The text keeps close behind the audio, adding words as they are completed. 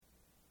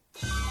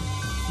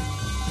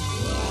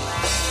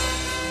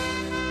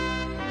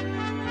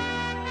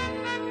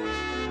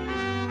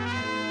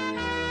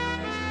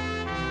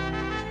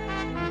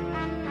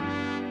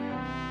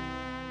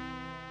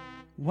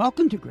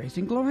Welcome to Grace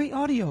and Glory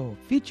Audio,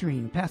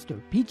 featuring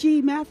Pastor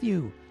P.G.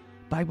 Matthew,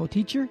 Bible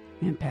teacher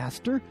and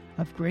pastor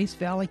of Grace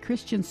Valley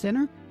Christian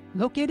Center,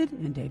 located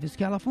in Davis,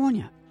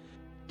 California.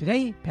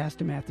 Today,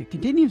 Pastor Matthew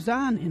continues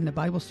on in the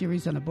Bible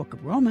series on the book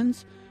of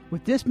Romans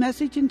with this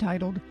message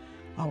entitled,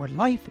 Our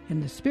Life in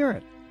the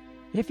Spirit.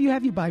 If you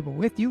have your Bible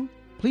with you,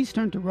 please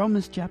turn to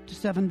Romans chapter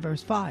 7,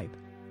 verse 5.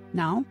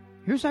 Now,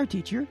 here's our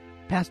teacher,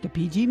 Pastor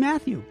P.G.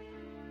 Matthew.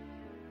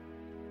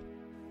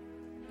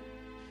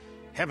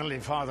 Heavenly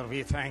Father,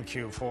 we thank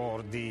you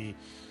for the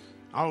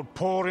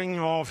outpouring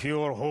of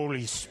your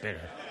Holy Spirit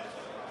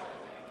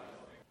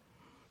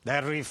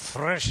that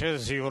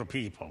refreshes your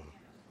people,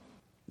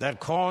 that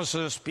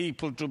causes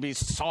people to be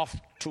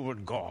soft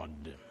toward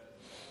God,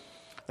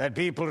 that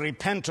people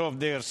repent of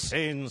their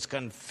sins,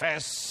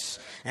 confess,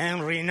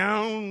 and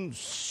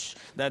renounce,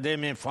 that they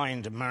may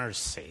find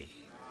mercy.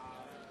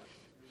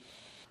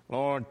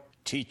 Lord,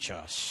 teach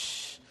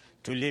us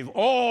to live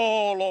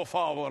all of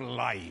our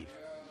life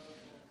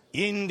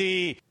in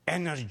the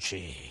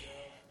energy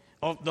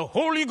of the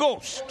Holy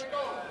Ghost.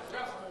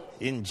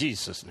 In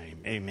Jesus' name,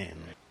 amen.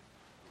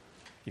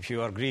 If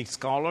you are Greek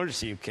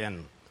scholars, you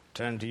can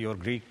turn to your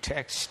Greek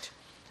text,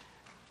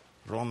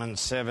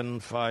 Romans 7,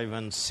 5,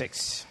 and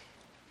 6.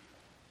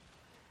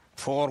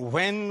 For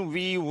when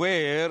we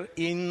were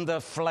in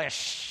the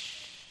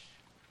flesh,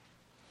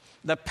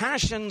 the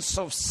passions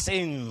of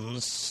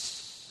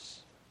sins,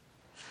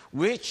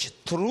 which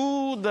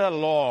through the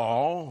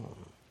law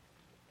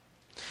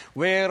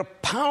were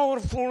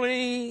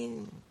powerfully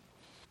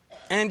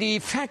and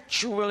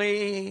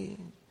effectually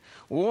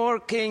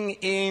working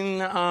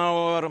in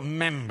our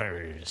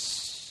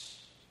members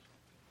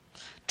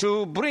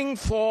to bring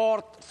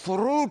forth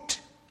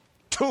fruit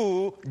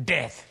to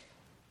death.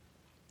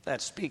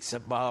 That speaks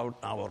about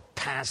our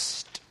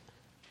past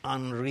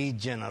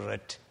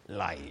unregenerate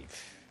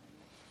life.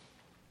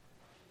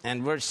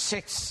 And verse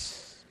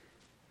 6,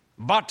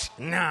 but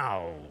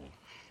now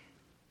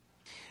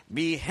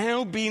we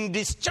have been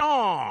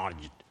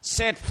discharged,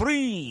 set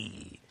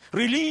free,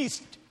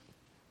 released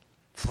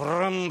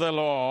from the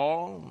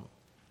law,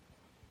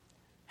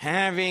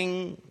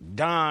 having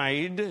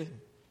died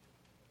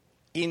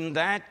in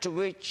that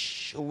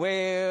which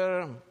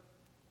were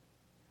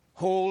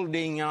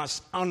holding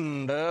us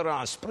under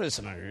as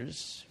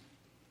prisoners.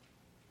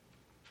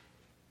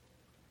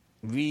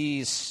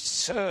 We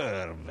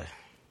serve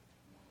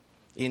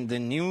in the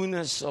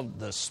newness of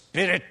the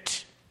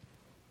Spirit,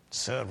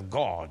 serve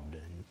God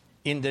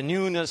in the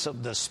newness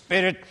of the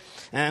Spirit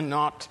and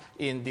not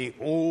in the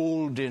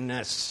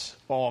oldness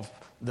of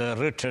the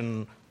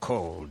written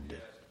code.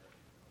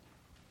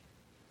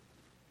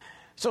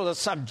 So the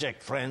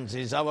subject, friends,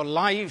 is our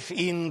life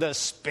in the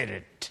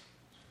Spirit.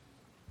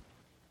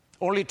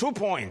 Only 2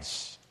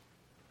 points: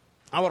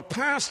 our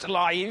past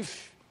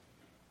life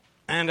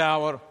and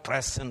our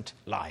present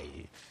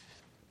life.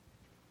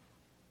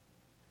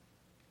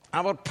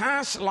 Our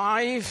past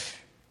life,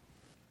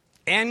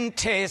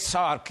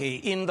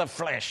 entesarche, in the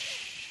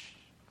flesh,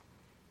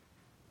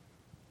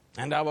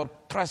 and our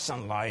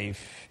present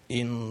life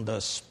in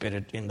the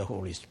Spirit, in the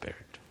Holy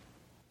Spirit.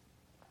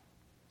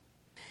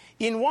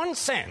 In one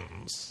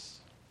sense,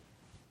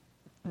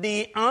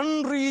 the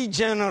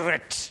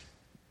unregenerate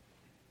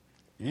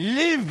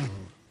live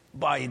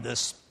by the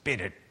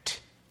Spirit.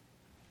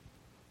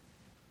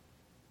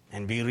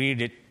 And we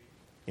read it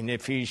in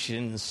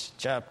Ephesians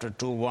chapter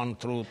 2, 1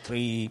 through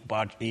 3,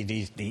 but it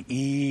is the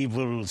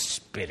evil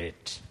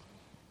spirit.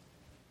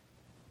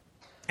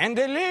 And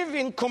they live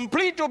in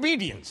complete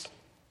obedience.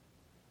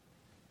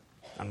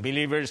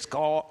 Unbelievers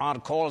are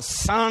called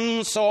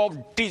sons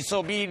of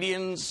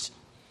disobedience,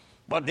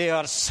 but they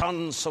are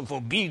sons of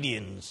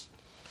obedience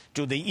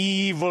to the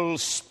evil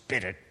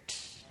spirit.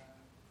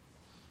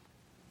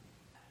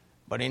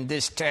 But in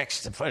this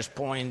text, the first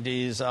point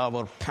is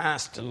our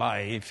past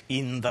life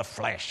in the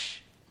flesh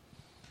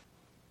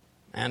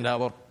and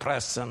our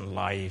present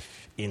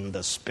life in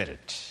the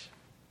Spirit.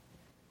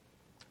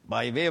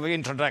 By way of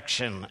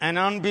introduction, an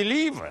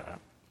unbeliever,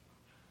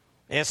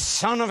 a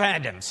son of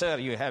Adam. Sir,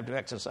 you have to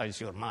exercise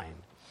your mind.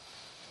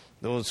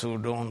 Those who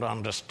don't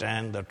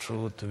understand the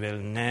truth will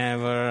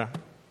never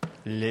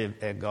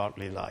live a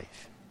godly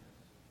life.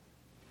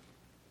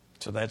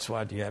 So that's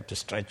what you have to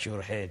stretch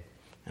your head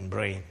and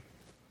brain.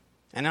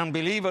 An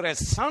unbeliever, a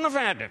son of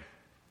Adam,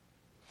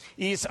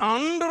 is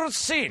under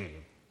sin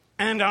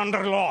and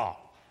under law.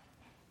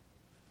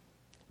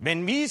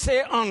 When we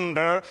say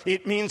under,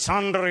 it means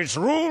under its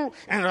rule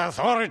and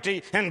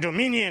authority and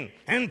dominion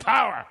and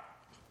power.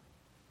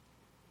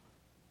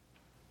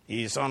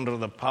 He is under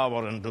the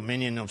power and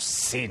dominion of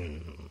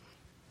sin.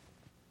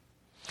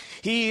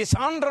 He is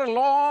under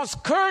law's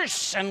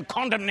curse and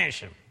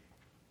condemnation.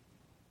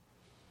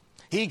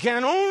 He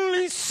can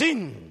only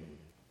sin.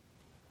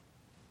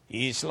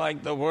 He is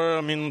like the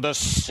worm in the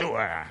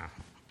sewer.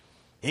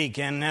 He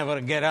can never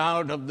get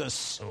out of the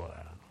sewer.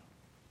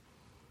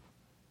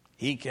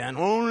 He can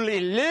only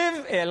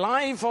live a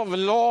life of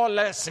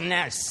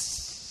lawlessness.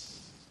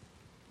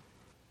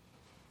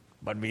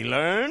 But we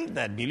learned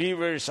that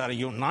believers are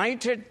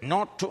united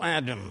not to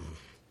Adam,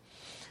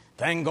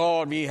 Thank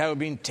God we have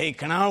been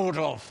taken out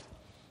of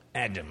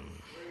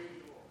Adam.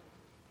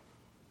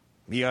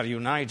 We are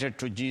united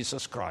to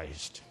Jesus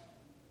Christ.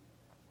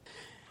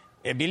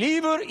 A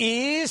believer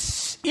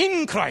is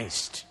in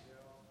Christ.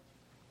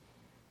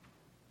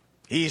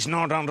 He is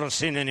not under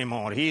sin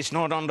anymore. He is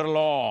not under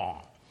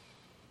law.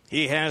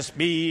 He has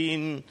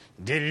been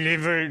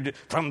delivered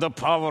from the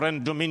power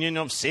and dominion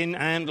of sin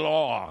and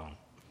law.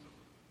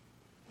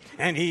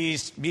 And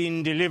he's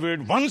been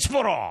delivered once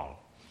for all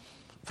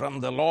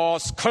from the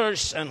law's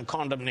curse and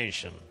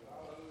condemnation.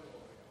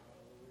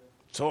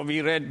 So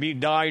we read, we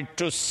died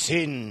to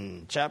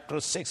sin, chapter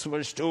 6,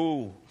 verse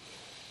 2.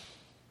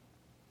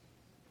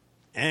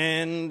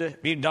 And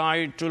we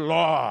died to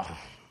law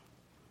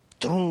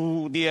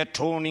through the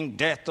atoning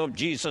death of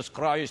Jesus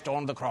Christ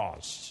on the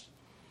cross.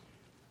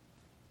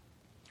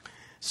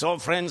 So,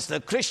 friends, the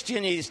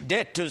Christian is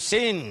dead to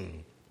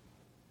sin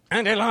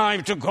and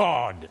alive to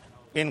God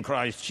in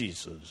Christ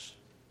Jesus.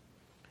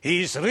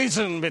 He is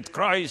risen with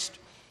Christ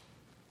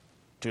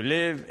to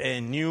live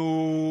a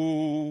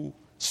new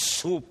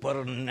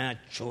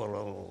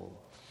supernatural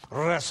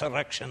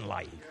resurrection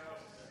life.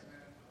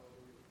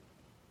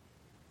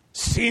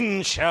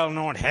 Sin shall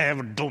not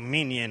have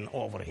dominion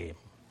over him.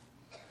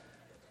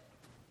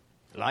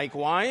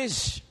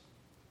 Likewise,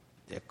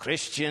 the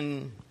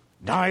Christian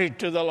died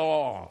to the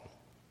law.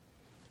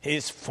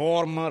 His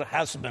former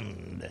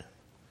husband,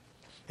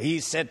 he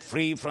set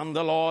free from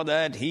the law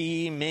that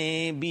he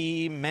may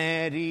be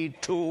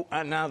married to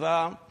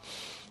another,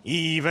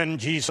 even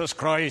Jesus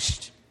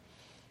Christ,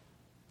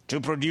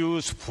 to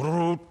produce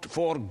fruit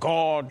for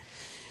God.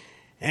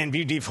 And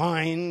we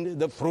defined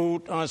the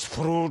fruit as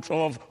fruit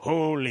of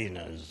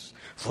holiness,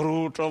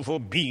 fruit of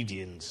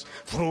obedience,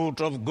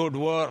 fruit of good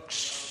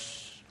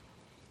works.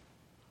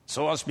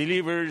 So as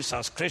believers,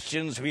 as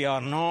Christians, we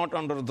are not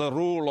under the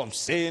rule of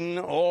sin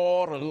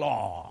or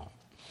law.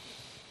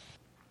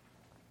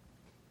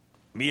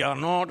 We are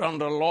not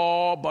under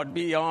law, but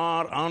we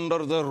are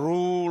under the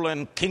rule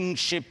and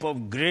kingship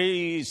of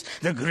grace,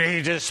 the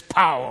greatest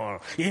power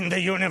in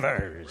the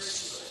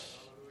universe.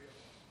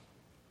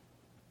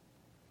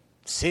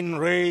 Sin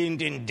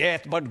reigned in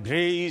death, but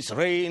grace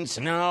reigns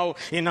now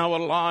in our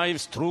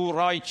lives through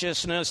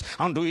righteousness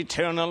unto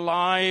eternal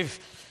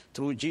life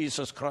through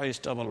Jesus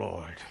Christ our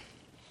Lord.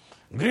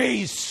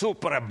 Grace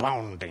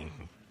superabounding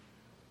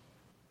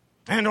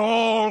and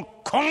all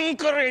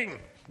conquering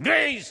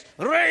grace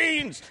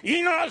reigns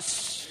in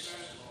us.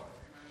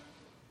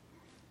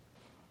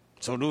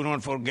 So do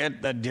not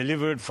forget that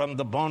delivered from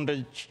the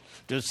bondage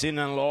to sin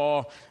and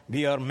law,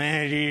 we are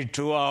married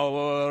to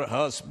our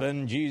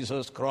husband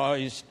Jesus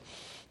Christ.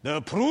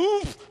 The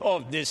proof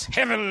of this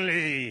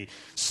heavenly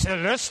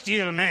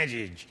celestial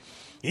marriage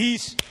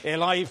is a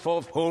life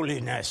of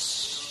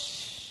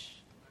holiness.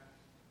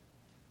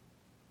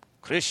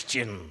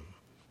 Christian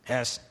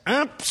has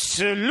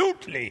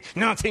absolutely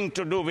nothing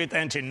to do with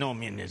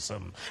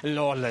antinomianism,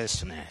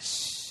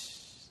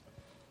 lawlessness.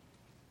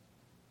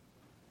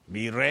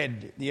 We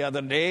read the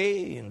other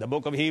day in the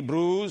book of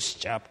Hebrews,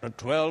 chapter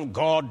 12,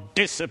 God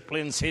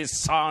disciplines his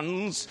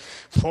sons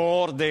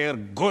for their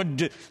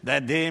good,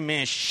 that they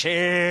may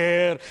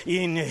share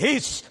in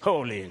his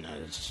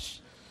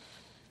holiness.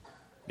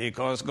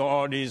 Because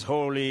God is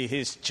holy,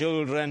 his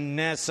children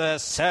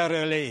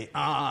necessarily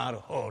are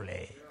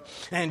holy.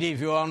 And if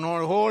you are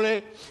not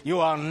holy, you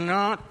are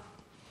not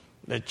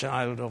the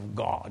child of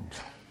God.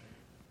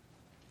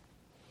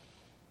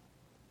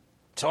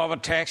 So our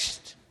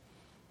text,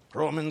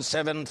 Romans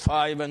 7,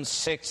 5 and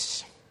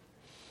 6.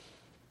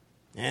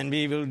 And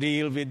we will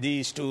deal with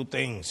these two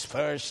things.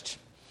 First,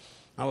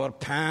 our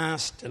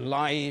past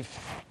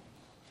life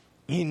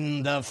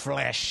in the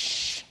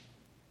flesh.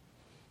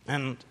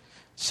 And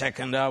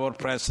second, our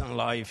present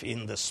life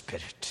in the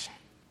Spirit.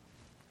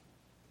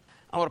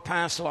 Our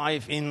past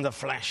life in the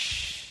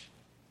flesh.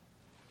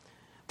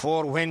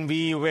 For when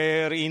we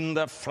were in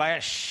the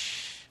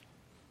flesh,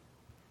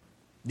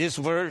 this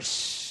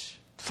verse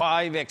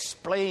 5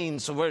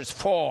 explains verse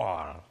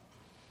 4,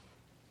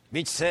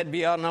 which said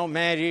we are now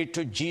married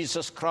to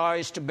Jesus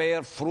Christ to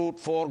bear fruit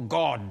for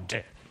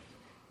God.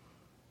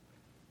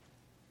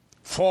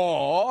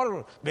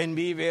 For when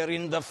we were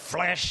in the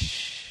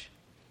flesh,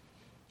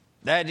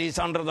 that is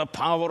under the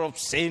power of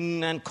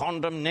sin and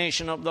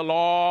condemnation of the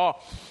law,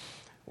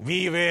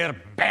 we were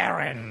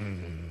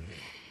barren.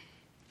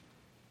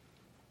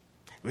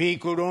 We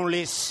could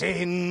only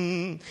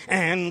sin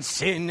and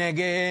sin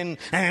again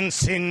and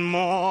sin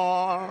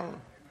more.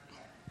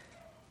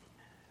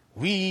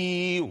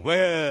 We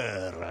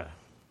were.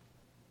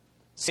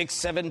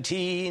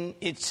 6:17,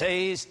 it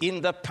says, in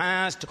the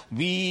past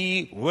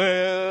we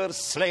were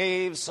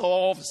slaves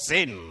of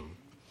sin.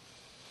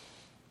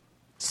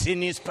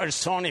 Sin is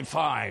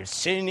personified.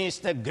 Sin is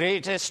the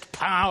greatest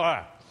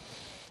power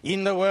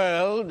in the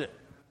world,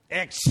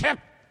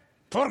 except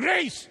for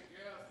grace,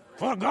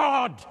 for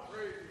God.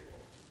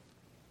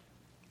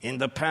 In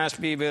the past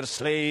we were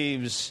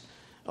slaves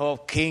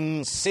of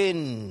King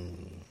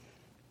Sin.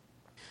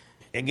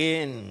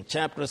 Again,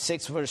 chapter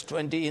 6, verse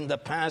 20, in the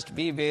past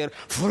we were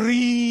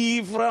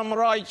free from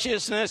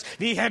righteousness.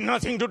 We had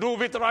nothing to do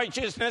with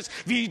righteousness.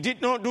 We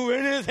did not do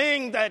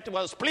anything that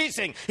was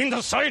pleasing in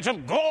the sight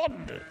of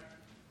God.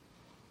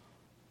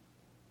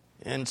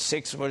 And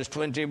 6, verse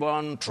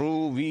 21,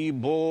 true, we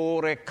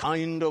bore a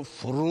kind of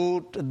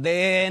fruit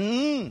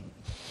then,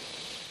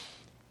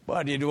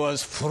 but it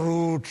was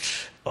fruit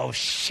of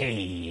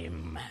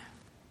shame.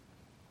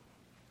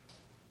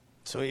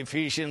 So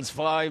Ephesians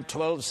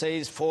 5:12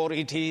 says, for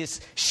it is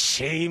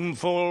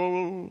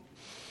shameful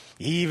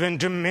even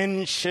to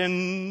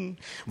mention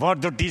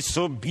what the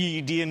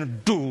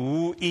disobedient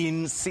do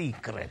in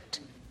secret.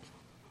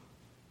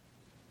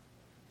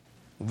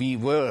 We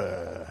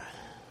were.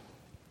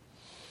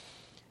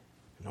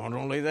 Not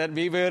only that,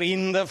 we were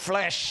in the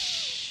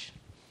flesh.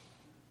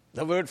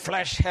 The word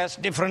flesh has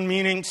different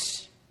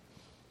meanings.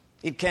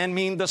 It can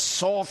mean the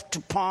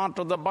soft part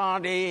of the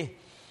body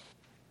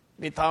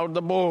without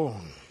the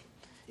bone.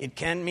 It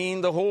can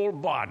mean the whole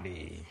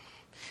body.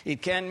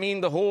 It can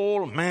mean the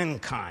whole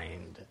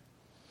mankind.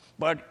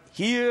 But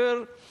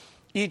here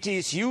it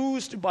is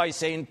used by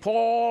St.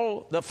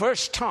 Paul the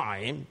first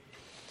time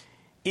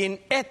in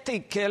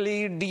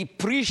ethically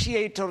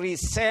depreciatory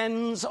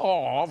sense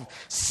of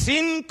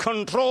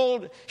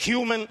sin-controlled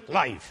human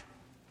life.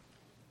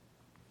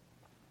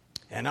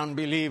 An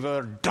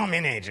unbeliever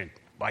dominated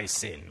by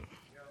sin.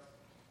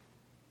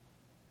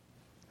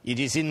 It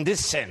is in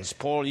this sense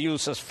Paul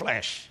uses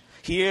flesh.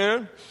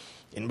 Here,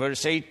 in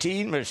verse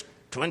 18, verse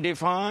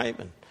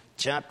 25, and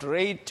chapter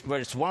 8,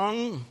 verse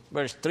 1,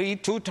 verse 3,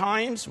 2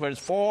 times, verse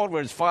 4,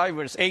 verse 5,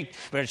 verse 8,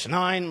 verse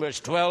 9, verse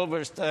 12,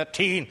 verse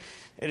 13.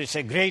 It is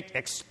a great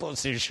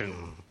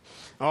exposition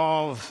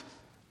of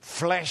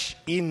flesh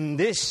in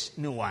this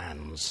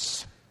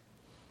nuance.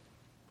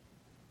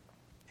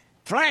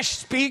 Flesh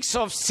speaks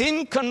of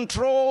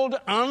sin-controlled,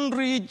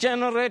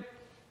 unregenerate,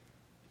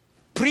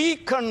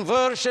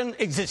 pre-conversion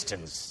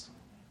existence.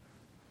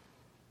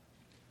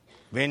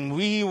 When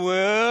we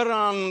were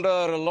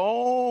under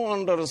law,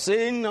 under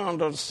sin,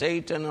 under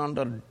Satan,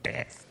 under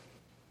death,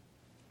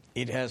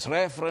 it has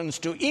reference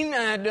to in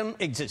Adam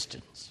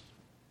existence.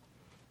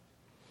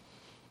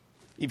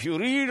 If you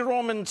read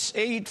Romans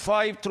 8,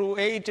 5 through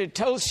 8, it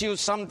tells you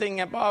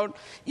something about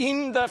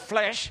in the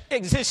flesh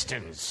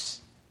existence.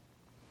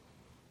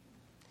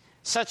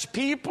 Such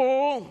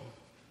people,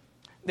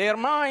 their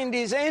mind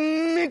is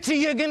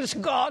enmity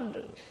against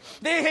God.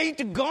 They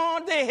hate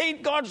God. They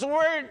hate God's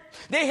word.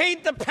 They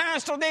hate the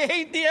pastor. They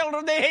hate the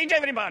elder. They hate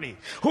everybody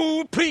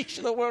who preach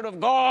the word of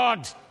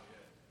God.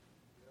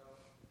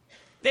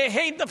 They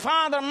hate the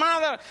father,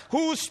 mother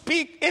who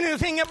speak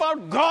anything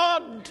about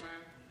God.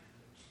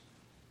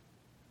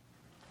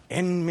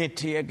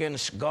 Enmity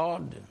against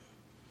God.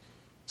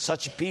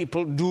 Such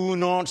people do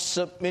not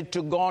submit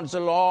to God's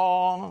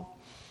law.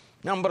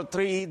 Number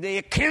 3,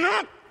 they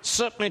cannot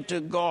submit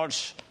to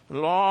God's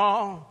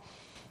law.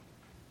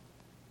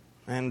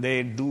 And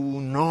they do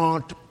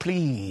not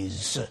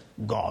please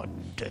God.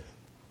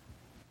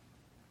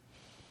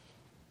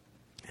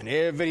 And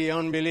every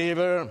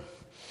unbeliever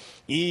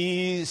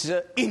is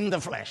in the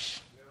flesh,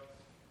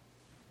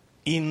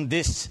 in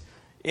this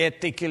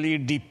ethically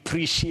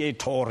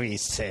depreciatory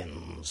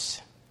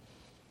sense.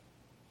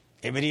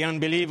 Every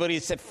unbeliever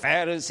is a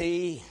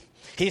Pharisee.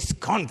 His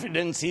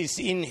confidence is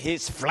in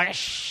his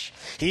flesh.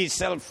 He is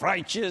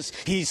self-righteous.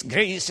 He is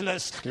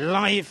graceless,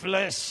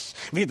 lifeless,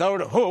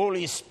 without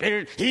Holy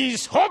Spirit. He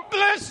is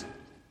hopeless,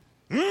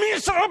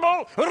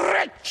 miserable,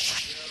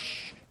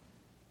 wretch.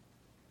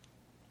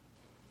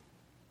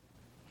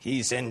 He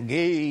is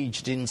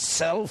engaged in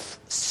self-service,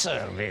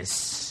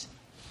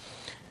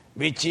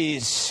 which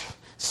is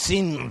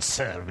sin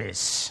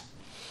service,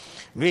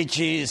 which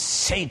is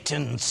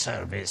Satan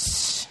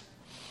service,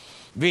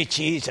 which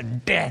is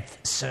death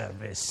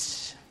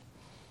service.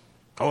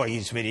 Oh,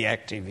 he's very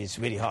active, he's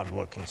very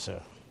hardworking,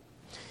 sir.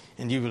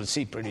 And you will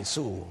see pretty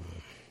soon.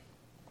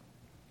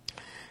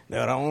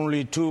 There are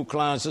only 2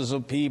 classes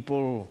of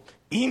people: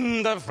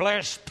 in the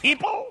flesh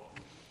people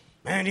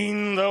and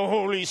in the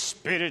Holy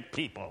Spirit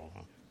people.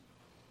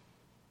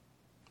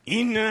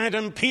 In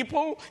Adam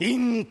people,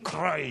 in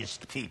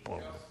Christ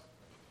people.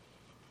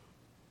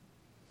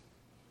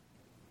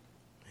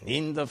 And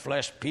in the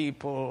flesh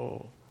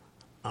people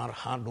are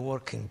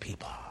hardworking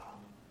people.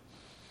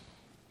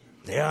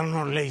 They are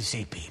not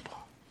lazy people.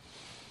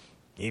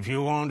 If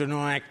you want to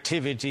know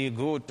activity,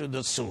 go to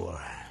the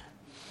sewer.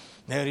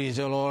 There is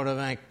a lot of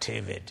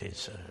activity,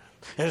 sir.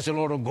 There's a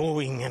lot of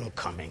going and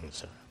coming,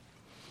 sir.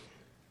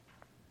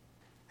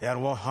 They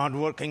are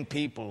hardworking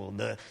people.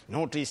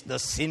 Notice the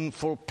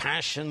sinful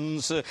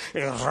passions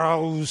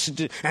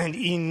aroused and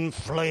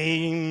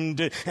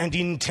inflamed and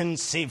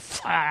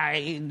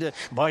intensified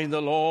by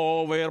the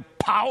law were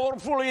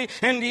powerfully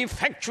and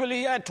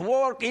effectually at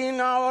work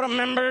in our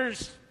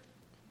members.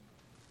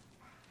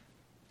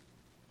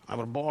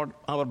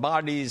 Our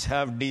bodies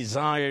have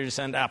desires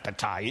and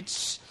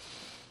appetites.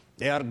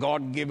 They are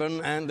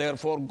God-given and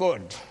therefore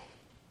good.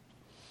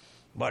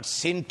 But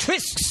sin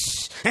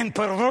twists and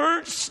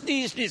perverts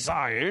these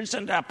desires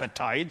and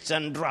appetites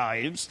and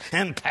drives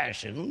and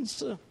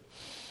passions.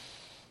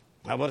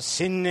 Our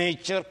sin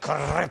nature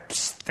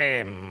corrupts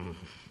them.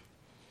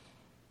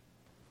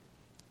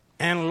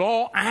 And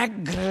law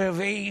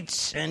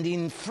aggravates and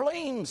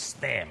inflames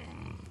them.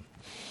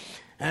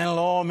 And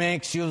law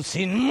makes you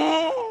sin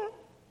more.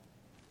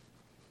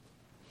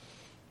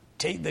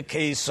 Take the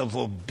case of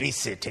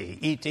obesity.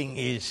 Eating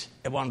is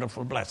a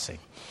wonderful blessing.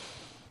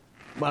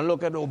 But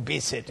look at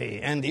obesity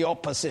and the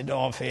opposite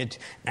of it,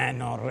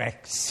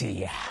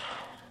 anorexia.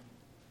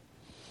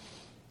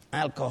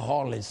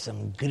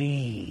 Alcoholism,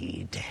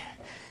 greed.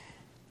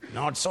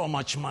 Not so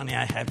much money,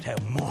 I have to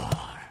have more.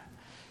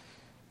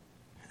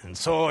 And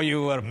so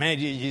your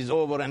marriage is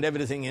over and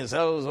everything else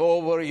is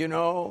over, you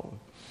know.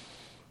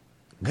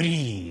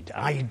 Greed,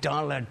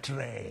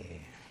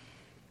 idolatry.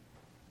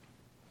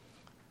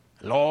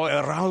 Law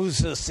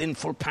arouses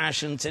sinful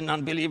passions in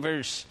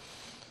unbelievers.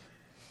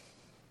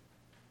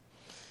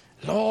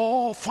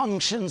 Law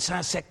functions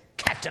as a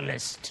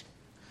catalyst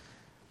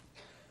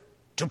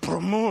to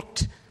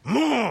promote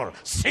more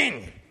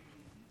sin.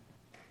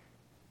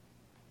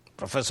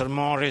 Professor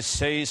Morris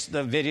says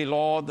the very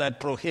law that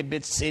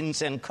prohibits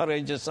sins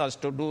encourages us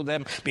to do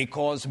them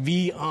because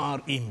we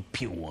are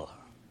impure.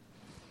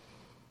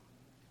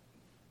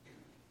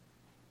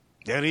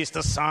 There is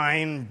the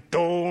sign,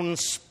 don't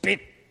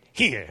spit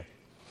here.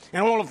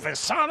 And all of a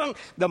sudden,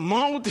 the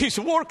mouth is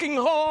working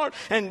hard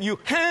and you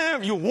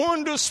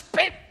want to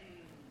spit.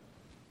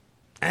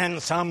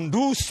 And some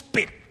do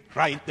spit.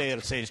 Right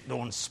there says,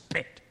 don't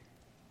spit.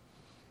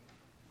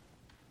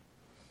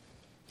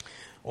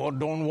 Or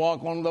don't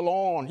walk on the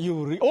lawn.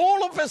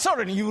 All of a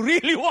sudden, you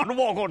really want to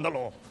walk on the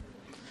lawn.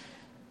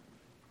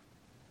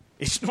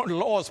 It's not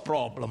law's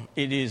problem.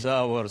 It is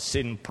our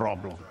sin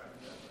problem.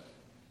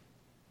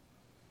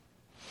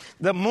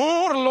 The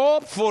more law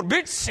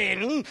forbids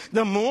sin,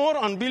 the more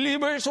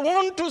unbelievers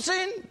want to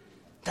sin.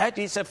 That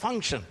is a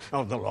function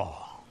of the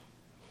law.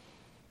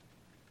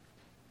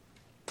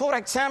 For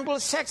example,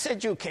 sex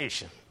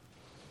education.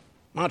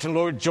 Martin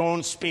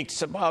Lloyd-Jones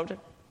speaks about it,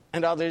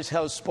 and others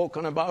have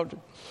spoken about it.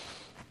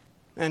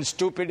 And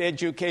stupid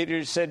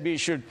educators said we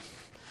should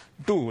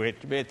do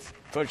it with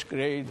first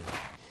grade.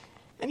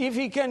 And if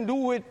we can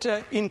do it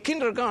in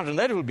kindergarten,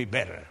 that will be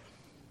better.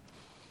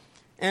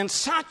 And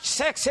such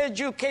sex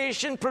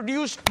education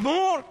produced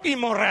more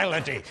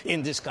immorality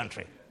in this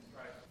country,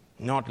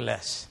 not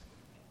less.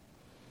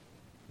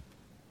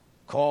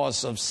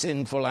 Cause of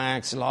sinful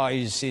acts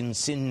lies in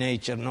sin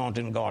nature, not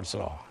in God's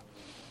law.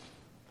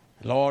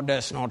 Law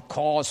does not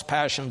cause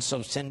passions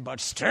of sin, but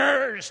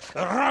stirs,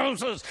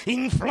 arouses,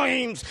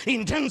 inflames,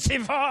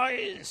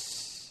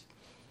 intensifies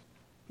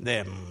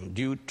them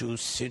due to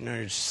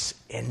sinners'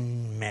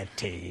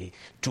 enmity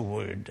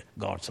toward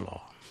God's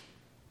law.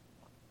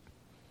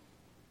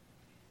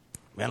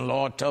 When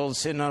law tells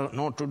sinner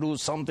not to do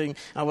something,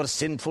 our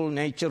sinful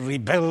nature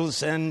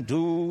rebels and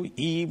do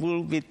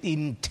evil with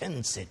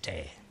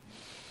intensity.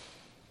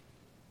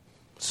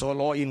 So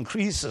law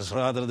increases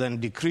rather than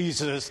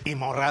decreases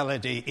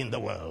immorality in the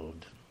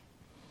world.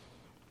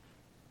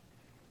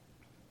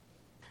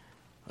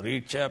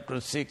 Read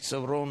chapter 6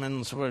 of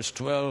Romans, verse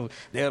 12.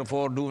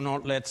 Therefore do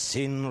not let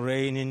sin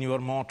reign in your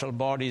mortal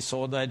body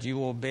so that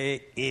you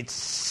obey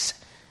its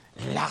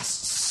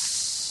lusts.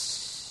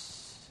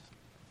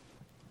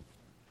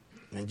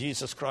 And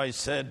Jesus Christ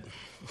said,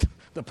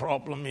 the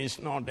problem is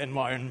not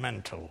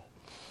environmental.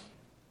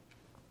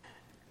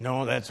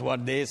 No, that's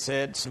what they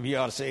said. We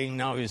are saying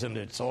now, isn't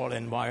it? It's all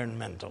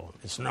environmental.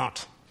 It's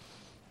not.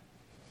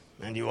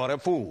 And you are a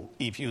fool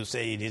if you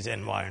say it is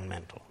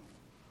environmental.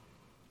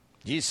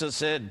 Jesus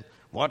said,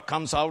 what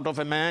comes out of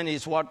a man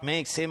is what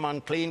makes him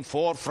unclean,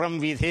 for from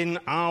within,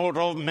 out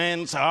of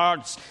men's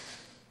hearts,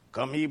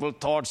 come evil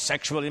thoughts,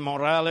 sexual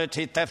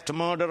immorality, theft,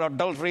 murder,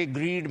 adultery,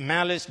 greed,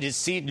 malice,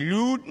 deceit,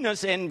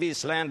 lewdness, envy,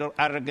 slander,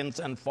 arrogance,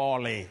 and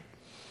folly.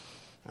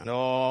 And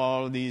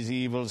all these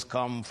evils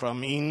come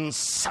from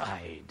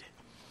inside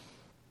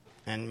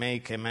and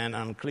make a man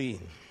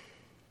unclean.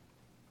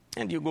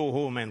 And you go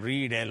home and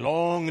read a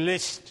long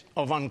list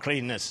of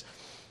uncleanness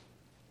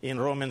in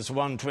Romans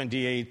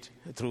 1:28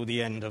 through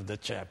the end of the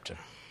chapter.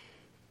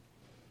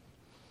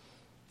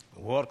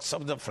 Works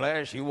of the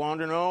flesh, you want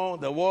to know?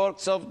 The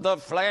works of the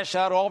flesh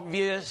are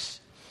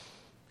obvious.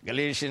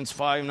 Galatians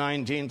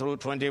 5:19 through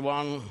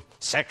 21.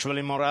 Sexual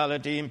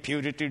immorality,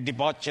 impurity,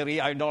 debauchery,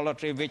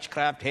 idolatry,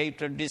 witchcraft,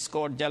 hatred,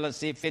 discord,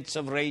 jealousy, fits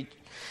of rage,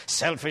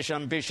 selfish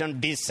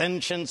ambition,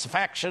 dissensions,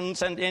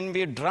 factions, and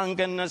envy,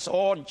 drunkenness,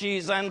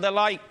 orgies, and the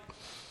like.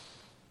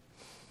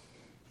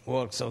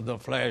 Works of the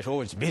flesh.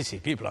 Oh, it's busy.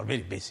 People are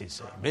very busy,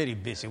 sir. Very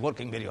busy,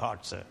 working very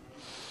hard, sir.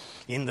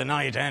 In the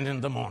night and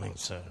in the morning,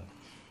 sir.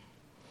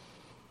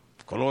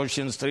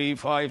 Colossians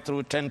 3:5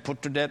 through 10,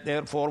 put to death,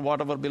 therefore,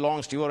 whatever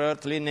belongs to your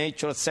earthly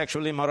nature,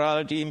 sexual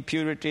immorality,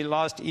 impurity,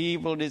 lust,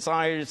 evil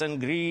desires, and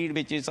greed,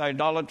 which is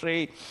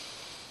idolatry.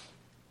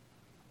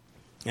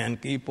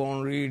 And keep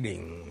on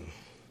reading.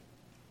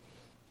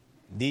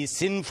 These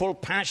sinful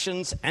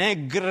passions,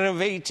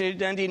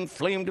 aggravated and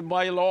inflamed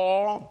by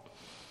law,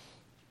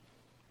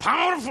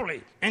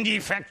 powerfully and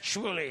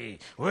effectually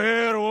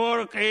were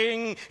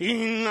working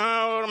in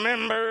our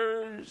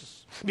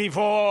members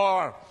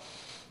before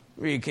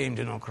we came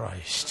to know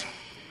Christ.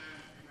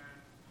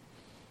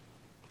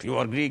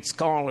 Pure Greek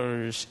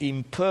scholars,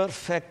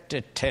 imperfect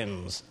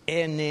tense,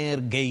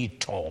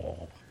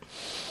 energeto,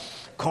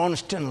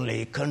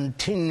 constantly,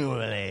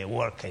 continually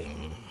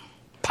working,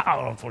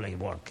 powerfully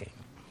working.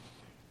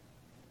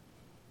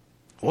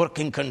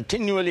 Working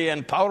continually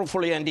and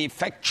powerfully and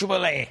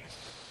effectually.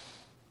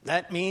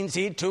 That means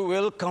it too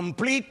will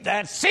complete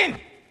that sin.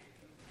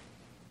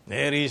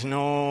 There is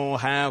no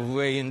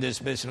halfway in this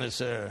business,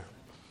 sir.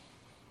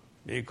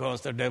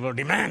 Because the devil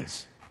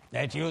demands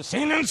that you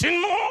sin and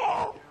sin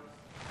more.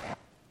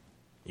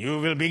 You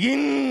will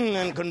begin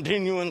and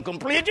continue and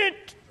complete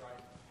it.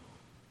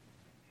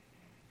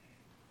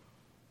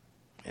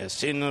 A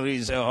sinner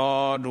is a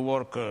hard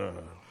worker.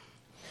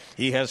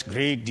 He has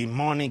great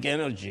demonic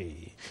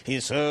energy. He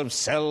serves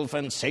self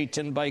and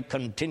Satan by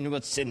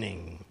continuous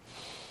sinning.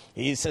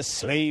 He is a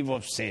slave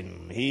of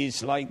sin. He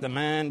is like the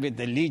man with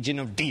the legion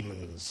of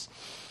demons.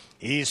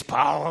 He is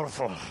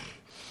powerful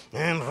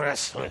and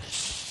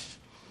restless.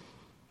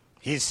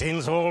 He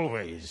sins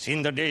always,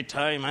 in the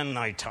daytime and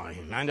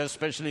nighttime, and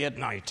especially at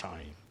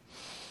nighttime,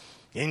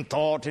 in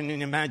thought and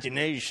in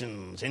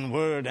imaginations, in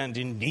word and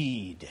in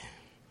deed.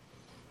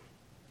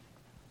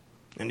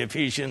 In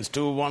Ephesians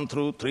 2, 1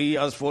 through 3,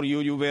 as for you,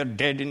 you were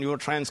dead in your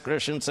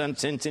transgressions and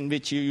sins in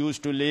which you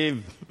used to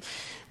live,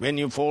 when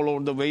you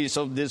followed the ways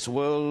of this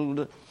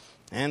world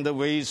and the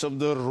ways of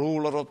the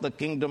ruler of the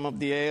kingdom of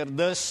the air,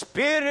 the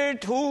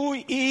spirit who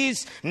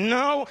is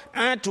now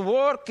at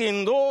work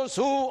in those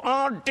who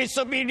are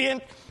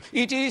disobedient.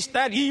 It is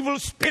that evil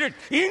spirit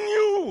in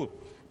you,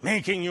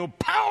 making you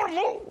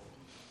powerful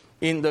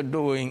in the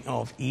doing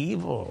of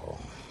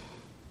evil.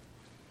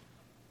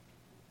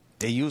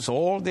 They use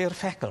all their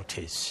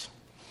faculties,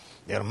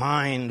 their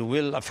mind,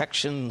 will,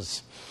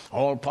 affections,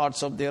 all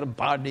parts of their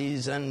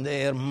bodies and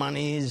their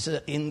monies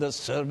in the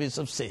service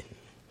of sin.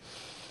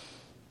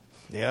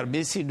 They are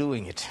busy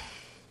doing it.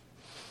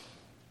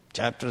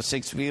 Chapter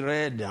 6 we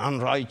read,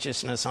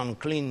 unrighteousness,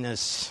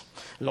 uncleanness,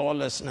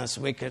 lawlessness,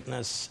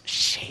 wickedness,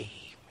 shame,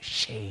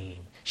 shame,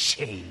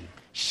 shame,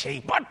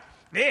 shame. But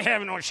they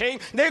have no shame.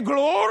 They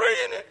glory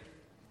in it.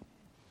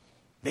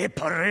 They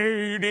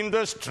parade in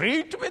the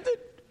street with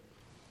it.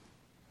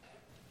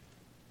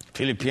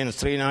 Philippians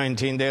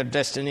 3:19, their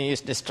destiny is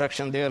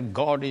destruction, their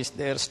God is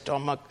their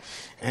stomach,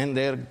 and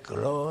their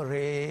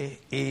glory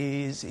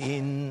is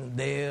in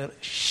their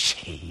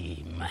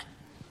shame.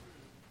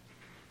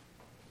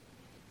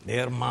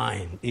 Their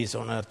mind is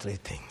on earthly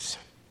things.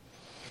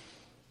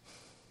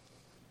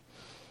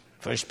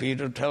 1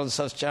 Peter tells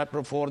us,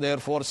 chapter 4,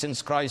 therefore,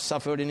 since Christ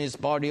suffered in his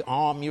body,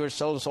 arm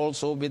yourselves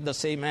also with the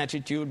same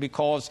attitude,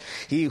 because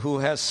he who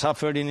has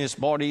suffered in his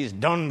body is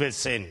done with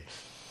sin.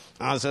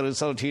 As a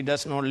result, he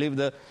does not live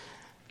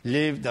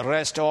the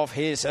rest of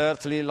his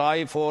earthly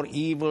life for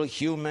evil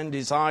human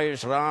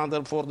desires,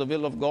 rather for the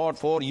will of God.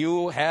 For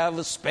you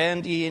have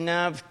spent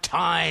enough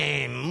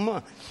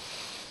time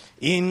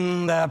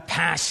in the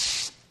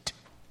past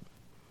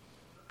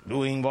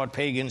doing what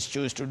pagans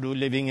choose to do,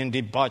 living in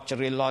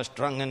debauchery, lust,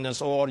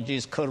 drunkenness,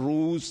 orgies,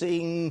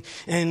 carousing,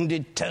 and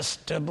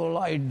detestable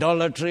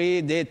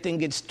idolatry. They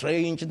think it's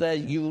strange that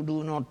you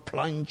do not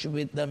plunge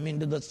with them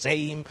into the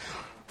same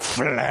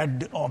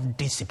flood of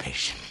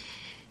dissipation.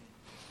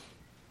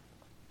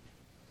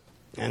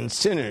 And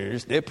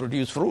sinners, they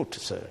produce fruit,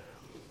 sir.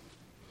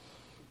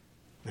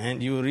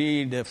 And you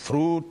read the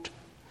fruit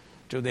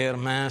to their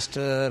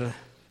master,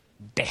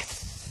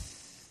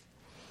 death.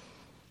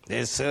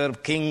 They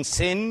serve King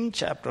Sin,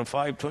 chapter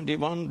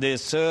 5:21. They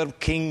serve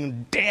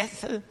King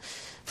Death,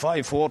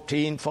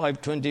 5:14,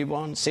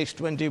 5:21,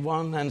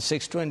 6:21, and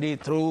 6:20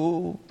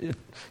 through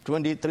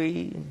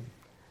 23.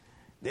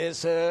 They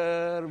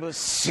serve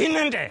sin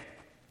and death.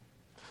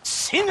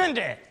 Sin and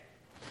death.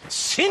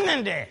 Sin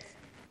and death.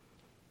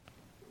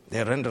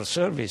 They render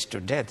service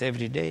to death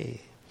every day.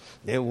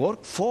 They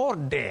work for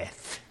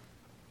death.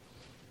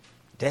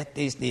 Death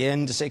is the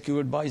end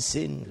secured by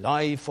sin.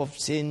 Life of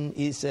sin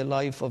is a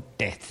life of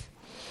death.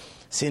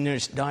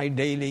 Sinners die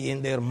daily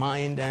in their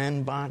mind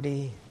and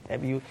body.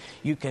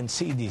 You can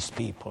see these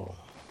people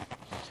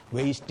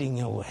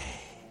wasting away.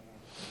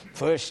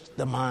 First,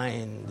 the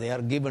mind. They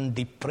are given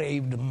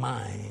depraved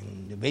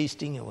mind,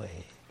 wasting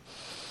away.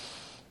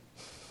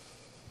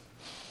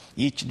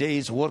 Each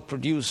day's work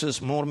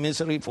produces more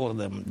misery for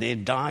them. They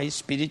die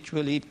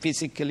spiritually,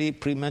 physically,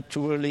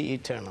 prematurely,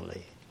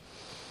 eternally.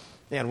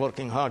 They are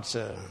working hard,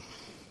 sir.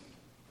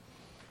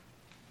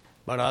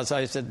 But as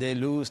I said, they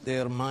lose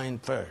their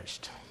mind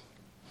first,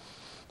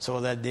 so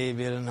that they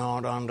will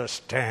not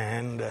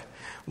understand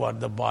what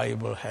the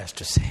Bible has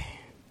to say.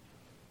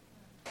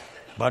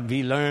 But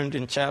we learned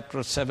in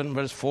chapter 7,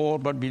 verse 4,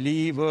 but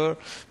believer,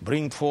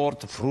 bring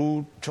forth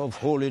fruit of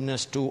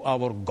holiness to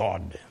our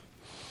God.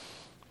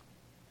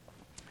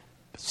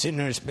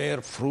 Sinners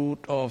bear fruit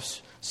of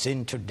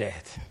sin to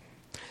death.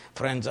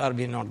 Friends, are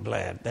we not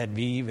glad that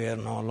we are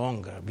no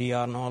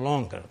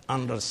longer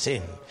under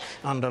sin,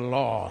 under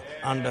law,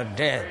 under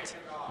death.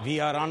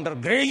 We are under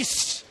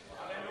grace.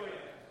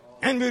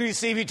 And we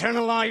receive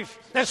eternal life.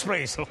 Let's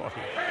praise the Lord.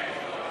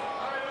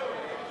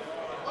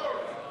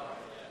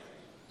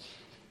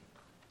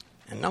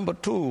 And number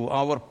 2,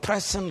 our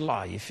present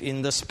life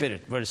in the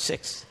Spirit, verse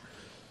 6.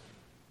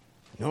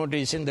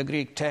 Notice in the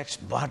Greek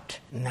text, but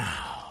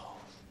now.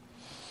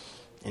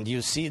 And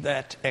you see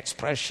that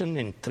expression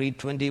in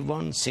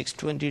 3:21,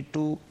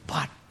 6:22,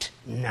 but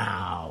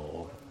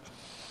now.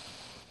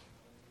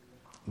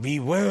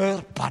 We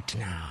were, but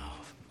now.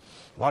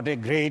 What a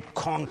great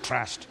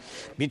contrast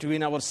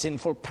between our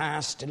sinful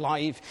past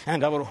life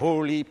and our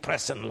holy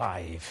present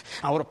life.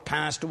 Our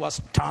past was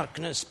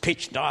darkness,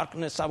 pitch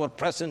darkness. Our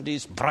present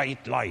is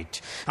bright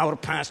light. Our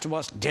past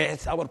was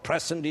death. Our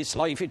present is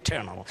life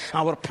eternal.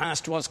 Our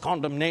past was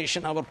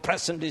condemnation. Our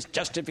present is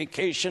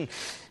justification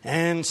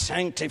and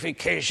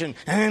sanctification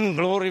and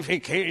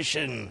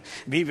glorification.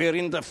 We were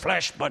in the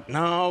flesh, but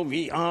now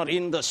we are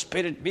in the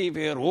Spirit. We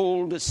were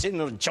old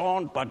sinner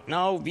John, but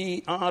now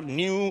we are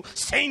new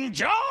Saint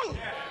John.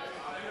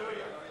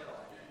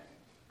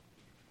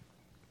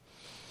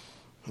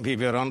 We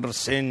were under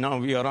sin, now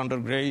we are under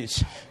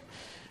grace.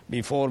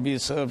 Before we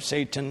served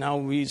Satan, now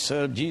we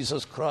serve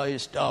Jesus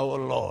Christ our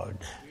Lord.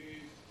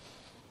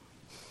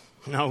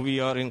 Now we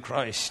are in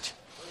Christ.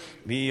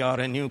 We are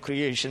a new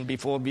creation.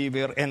 Before we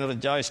were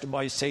energized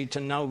by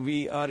Satan, now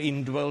we are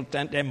indwelt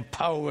and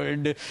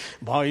empowered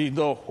by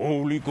the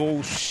Holy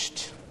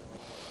Ghost.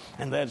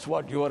 And that's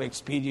what you are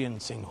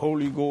experiencing.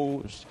 Holy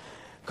Ghost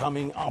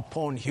coming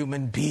upon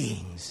human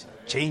beings,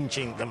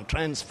 changing them,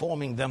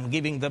 transforming them,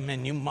 giving them a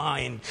new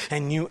mind, a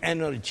new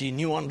energy,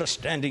 new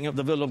understanding of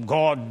the will of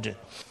God.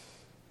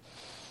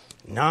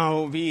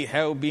 Now we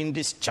have been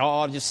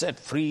discharged, set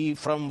free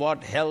from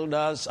what held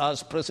us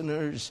as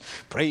prisoners.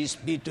 Praise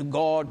be to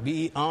God,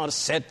 we are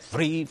set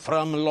free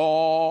from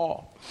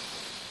law.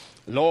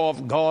 Law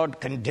of God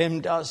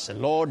condemned us. The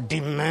law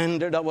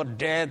demanded our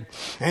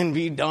death, and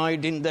we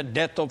died in the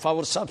death of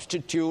our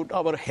substitute,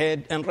 our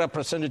head and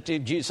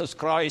representative, Jesus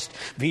Christ.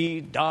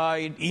 We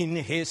died in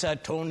his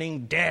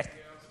atoning death.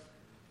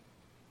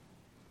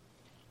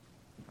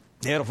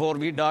 Therefore,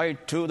 we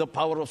died to the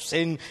power of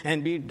sin,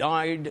 and we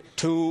died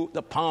to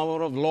the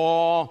power of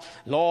law.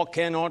 Law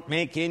cannot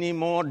make any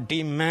more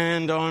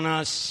demand on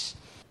us.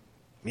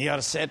 We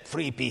are set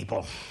free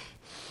people.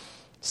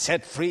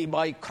 Set free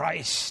by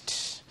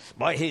Christ,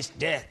 by his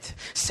death.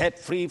 Set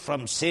free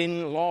from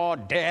sin, law,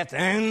 death,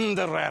 and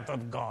the wrath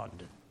of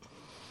God.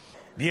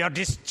 We are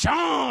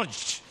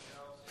discharged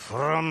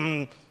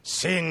from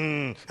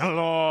sin and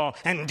law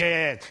and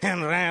death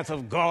and wrath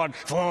of God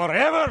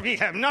forever. We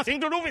have nothing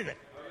to do with it.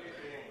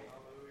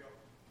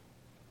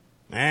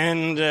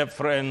 And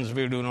friends,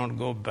 we do not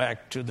go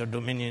back to the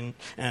dominion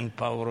and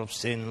power of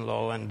sin,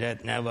 law, and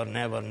death. Never,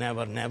 never,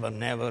 never, never,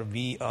 never.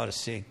 We are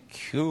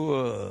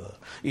secure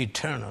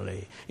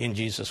eternally in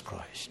Jesus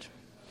Christ.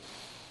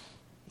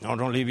 Not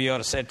only we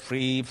are set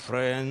free,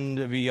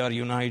 friend, we are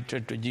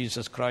united to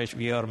Jesus Christ.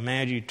 We are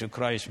married to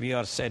Christ. We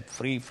are set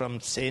free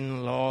from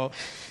sin, law,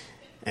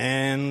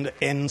 and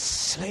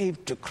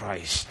enslaved to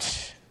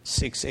Christ.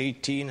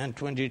 6:18 and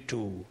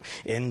 22.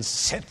 And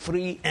set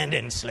free and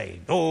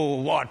enslaved. Oh,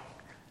 what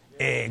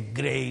a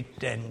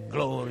great and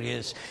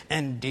glorious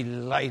and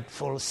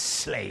delightful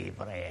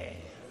slavery.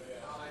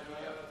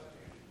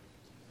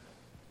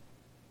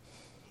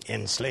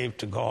 Enslaved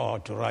to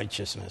God, to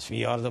righteousness.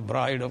 We are the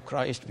bride of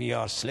Christ. We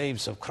are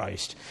slaves of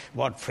Christ.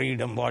 What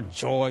freedom, what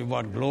joy,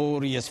 what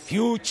glorious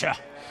future.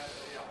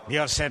 We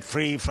are set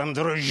free from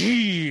the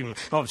regime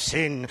of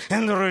sin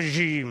and the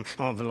regime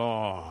of the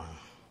law.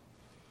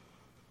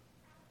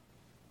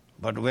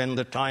 But when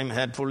the time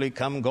had fully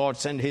come, God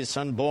sent his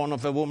Son, born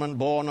of a woman,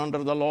 born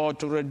under the law,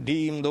 to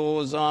redeem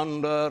those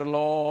under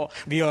law.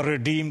 We are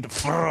redeemed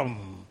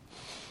from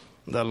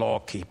the law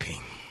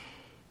keeping.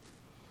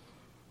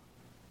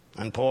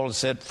 And Paul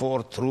said,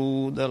 for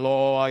through the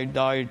law I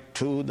died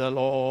to the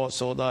law,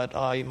 so that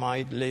I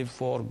might live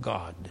for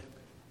God.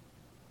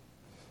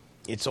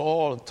 It's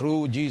all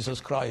through Jesus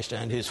Christ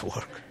and his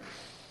work.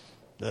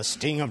 The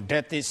sting of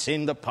death is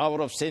sin, the power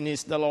of sin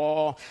is the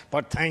law.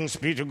 But thanks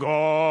be to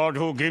God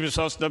who gives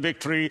us the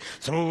victory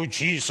through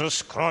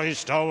Jesus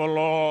Christ our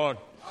Lord.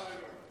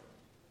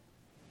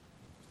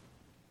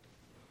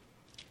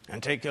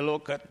 And take a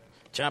look at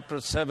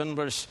chapter 7,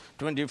 verse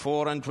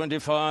 24 and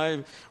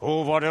 25.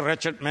 Oh, what a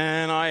wretched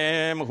man I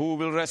am. Who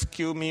will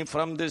rescue me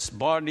from this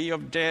body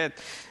of death?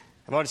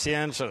 What's the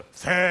answer?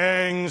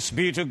 Thanks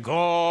be to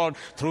God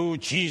through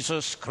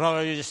Jesus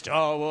Christ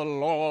our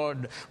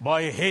Lord,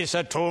 by his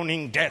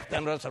atoning death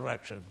and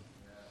resurrection.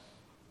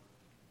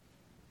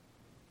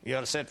 We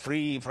are set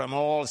free from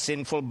all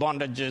sinful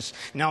bondages.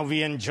 Now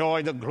we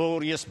enjoy the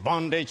glorious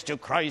bondage to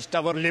Christ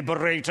our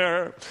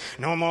liberator.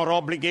 No more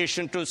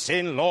obligation to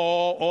sin,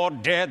 law, or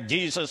death.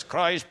 Jesus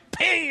Christ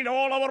paid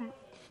all our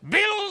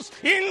bills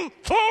in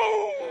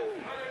full.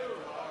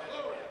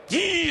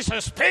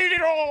 Jesus paid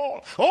it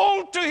all.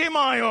 All to him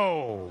I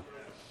owe.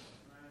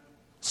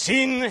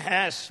 Sin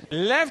has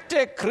left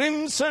a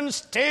crimson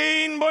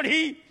stain, but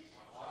he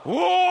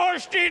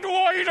washed it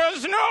white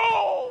as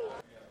snow.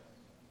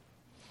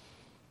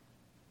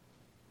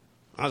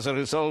 As a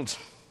result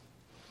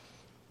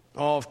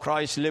of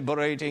Christ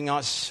liberating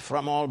us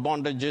from all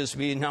bondages,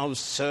 we now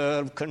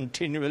serve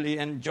continually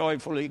and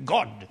joyfully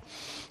God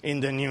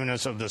in the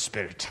newness of the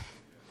Spirit.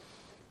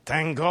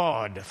 Thank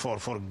God for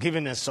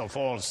forgiveness of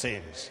all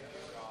sins.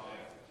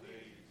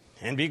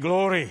 And we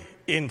glory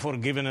in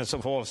forgiveness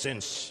of all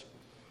sins.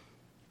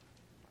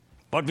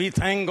 But we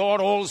thank God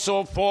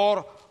also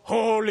for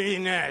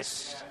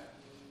holiness.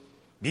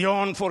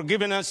 Beyond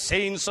forgiveness,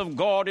 saints of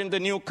God in the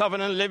new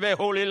covenant live a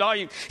holy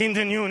life in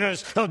the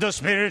newness of the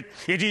Spirit.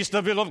 It is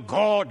the will of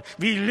God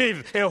we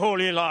live a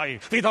holy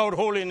life. Without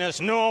holiness,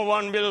 no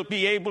one will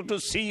be able to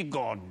see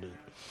God.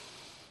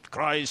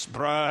 Christ's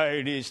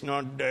bride is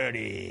not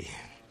dirty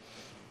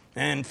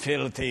and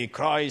filthy.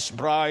 Christ's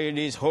bride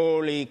is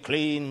holy,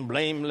 clean,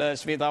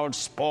 blameless, without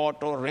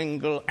spot or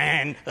wrinkle,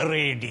 and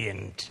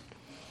radiant.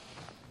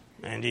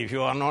 And if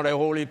you are not a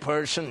holy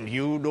person,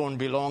 you don't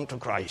belong to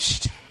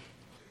Christ.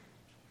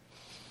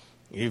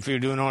 If we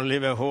do not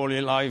live a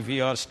holy life,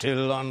 we are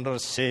still under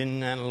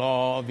sin and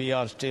law. We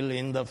are still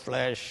in the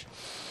flesh.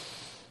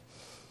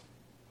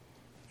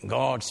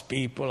 God's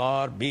people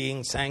are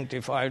being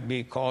sanctified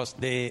because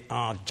they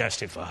are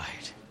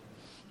justified.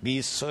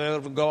 We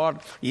serve God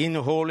in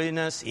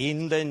holiness,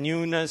 in the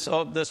newness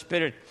of the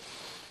Spirit.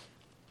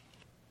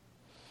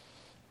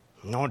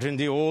 Not in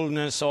the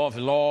oldness of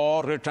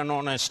law written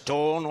on a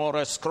stone or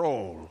a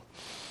scroll.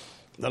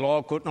 The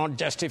law could not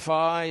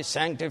justify,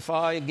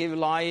 sanctify, give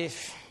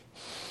life.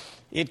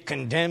 It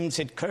condemns,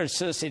 it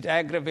curses, it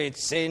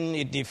aggravates sin,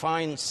 it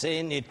defines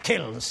sin, it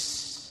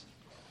kills.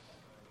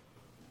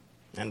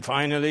 And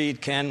finally,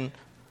 it can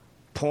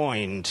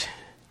point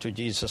to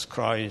Jesus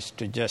Christ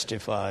to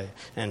justify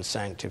and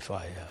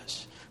sanctify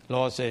us.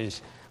 Law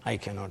says, I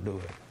cannot do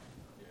it.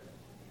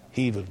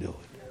 He will do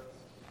it.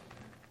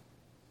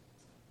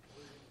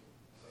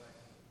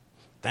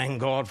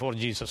 Thank God for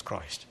Jesus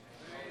Christ.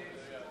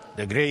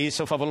 The grace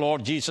of our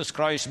Lord Jesus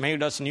Christ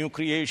made us new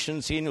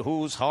creations, in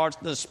whose hearts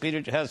the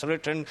Spirit has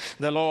written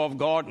the law of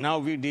God. Now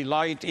we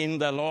delight in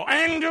the law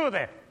and do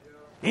that,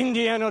 in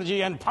the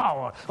energy and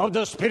power of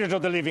the Spirit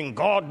of the living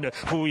God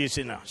who is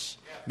in us.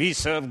 We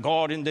serve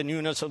God in the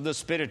newness of the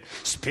Spirit.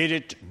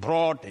 Spirit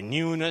brought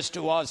newness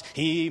to us.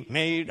 He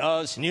made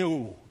us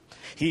new.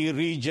 He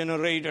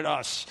regenerated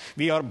us.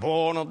 We are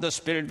born of the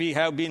Spirit. We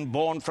have been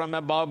born from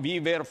above. We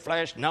were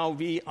flesh. Now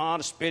we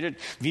are Spirit.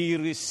 We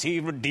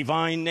received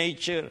divine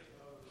nature.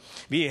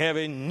 We have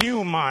a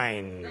new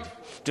mind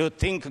to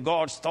think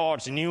God's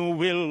thoughts, new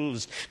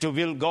wills to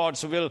will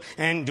God's will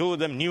and do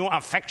them, new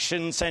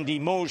affections and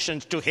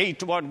emotions to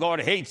hate what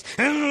God hates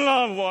and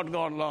love what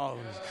God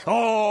loves.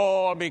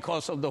 All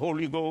because of the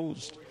Holy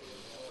Ghost.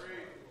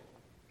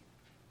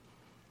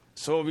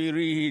 So we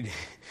read,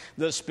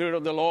 the Spirit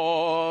of the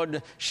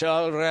Lord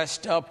shall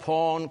rest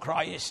upon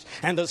Christ,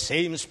 and the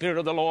same Spirit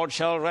of the Lord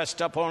shall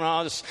rest upon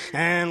us,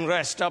 and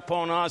rest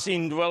upon us,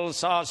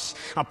 indwells us,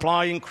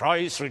 applying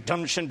Christ's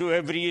redemption to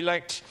every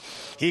elect.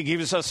 He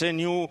gives us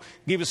new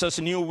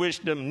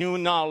wisdom, new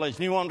knowledge,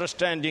 new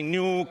understanding,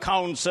 new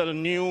counsel,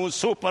 new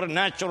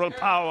supernatural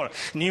power,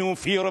 new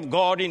fear of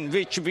God in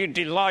which we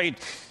delight.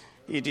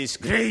 It is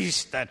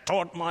grace that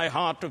taught my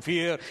heart to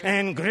fear,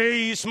 and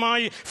grace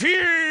my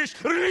fears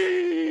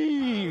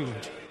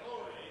relieved.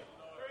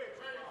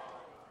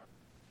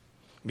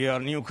 We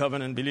are new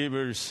covenant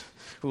believers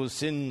whose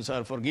sins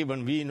are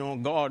forgiven. We know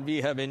God.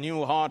 We have a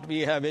new heart.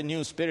 We have a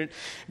new spirit.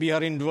 We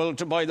are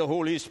indwelt by the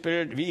Holy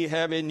Spirit. We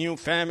have a new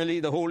family,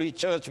 the Holy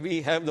Church.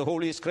 We have the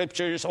Holy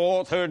Scriptures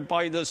authored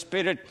by the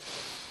Spirit,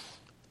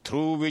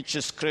 through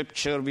which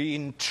Scripture we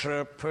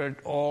interpret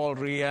all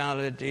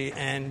reality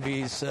and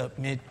we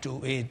submit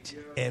to it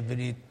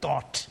every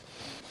thought.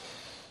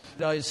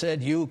 I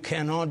said you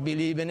cannot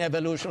believe in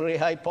evolutionary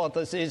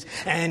hypothesis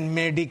and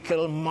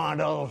medical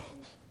model.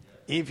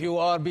 If you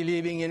are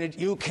believing in it,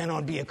 you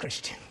cannot be a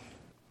Christian.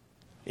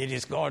 It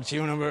is God's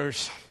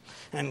universe,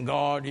 and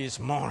God is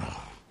moral.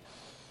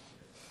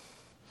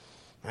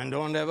 And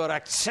don't ever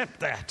accept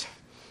that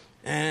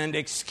and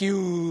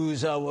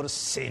excuse our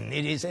sin.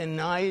 It is a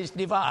nice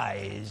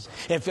device,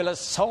 a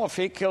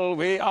philosophical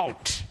way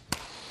out.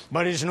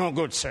 But it's no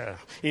good, sir.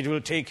 It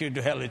will take you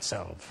to hell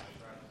itself.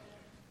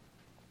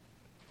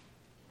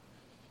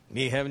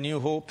 We have new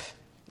hope,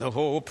 the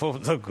hope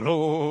of the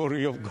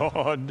glory of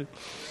God.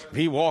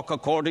 We walk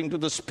according to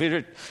the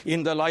Spirit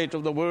in the light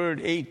of the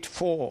Word,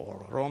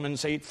 8:4,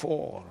 Romans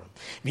 8:4.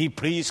 We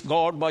please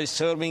God by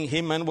serving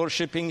Him and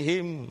worshiping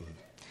Him.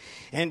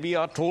 And we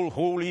are told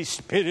Holy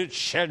Spirit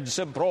sheds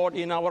abroad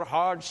in our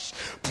hearts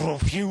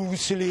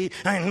profusely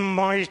and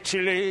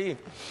mightily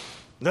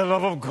the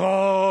love of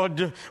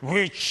God,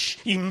 which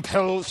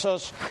impels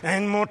us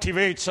and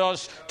motivates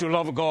us to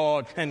love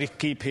God and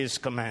keep His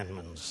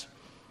commandments.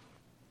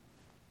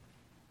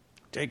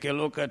 Take a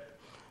look at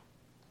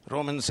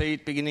Romans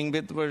 8, beginning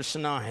with verse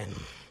 9.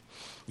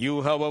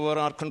 You, however,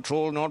 are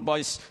controlled not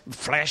by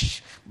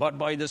flesh, but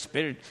by the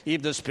Spirit,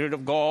 if the Spirit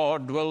of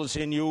God dwells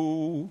in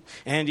you.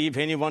 And if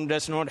anyone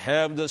does not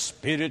have the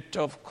Spirit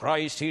of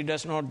Christ, he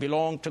does not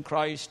belong to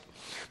Christ.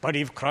 But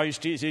if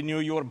Christ is in you,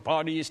 your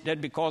body is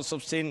dead because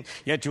of sin,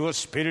 yet your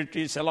spirit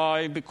is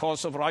alive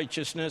because of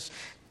righteousness.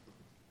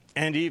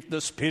 And if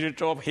the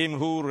Spirit of him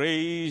who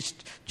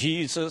raised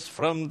Jesus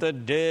from the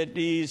dead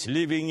is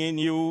living in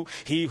you,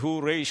 he who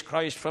raised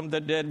Christ from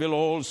the dead will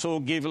also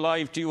give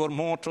life to your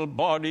mortal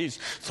bodies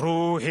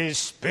through his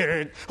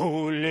Spirit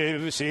who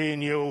lives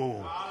in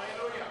you.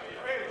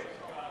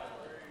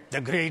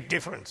 The great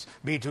difference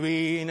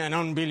between an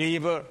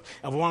unbeliever,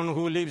 one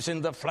who lives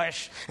in the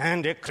flesh,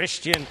 and a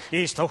Christian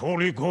is the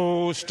Holy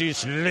Ghost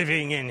is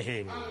living in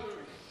him.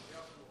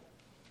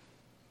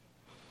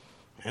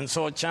 And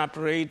so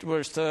chapter 8,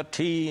 verse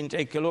 13,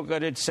 take a look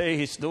at it,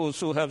 says, those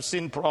who have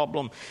sin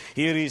problem.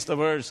 Here is the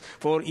verse,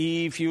 for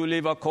if you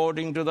live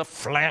according to the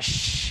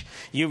flesh,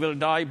 you will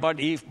die. But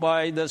if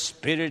by the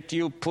Spirit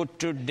you put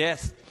to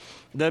death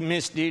the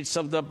misdeeds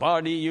of the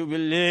body, you will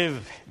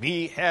live.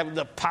 We have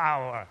the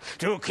power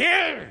to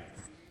kill,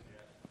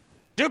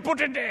 to put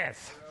to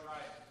death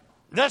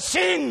the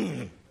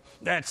sin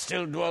that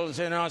still dwells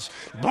in us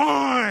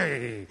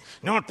by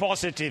not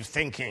positive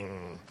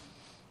thinking,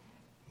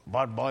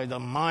 but by the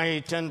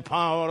might and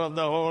power of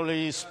the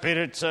Holy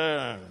Spirit,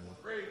 sir.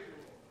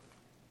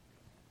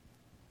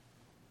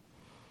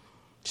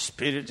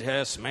 Spirit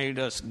has made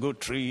us good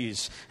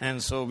trees,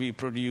 and so we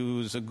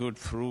produce a good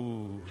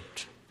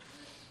fruit.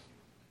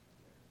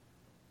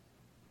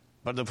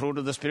 But the fruit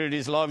of the Spirit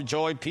is love,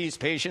 joy, peace,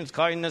 patience,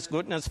 kindness,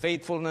 goodness,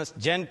 faithfulness,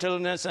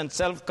 gentleness, and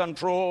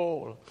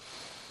self-control.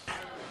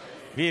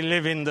 We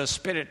live in the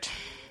Spirit.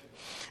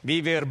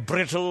 We were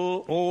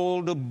brittle,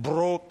 old,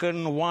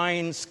 broken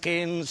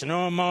wineskins,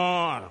 no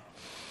more.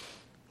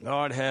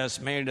 God has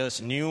made us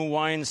new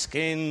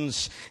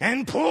wineskins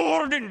and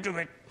poured into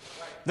it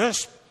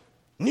this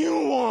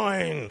new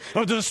wine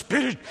of the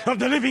Spirit of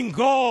the living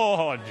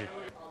God.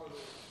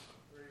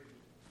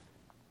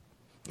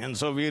 And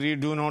so we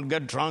do not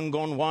get drunk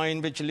on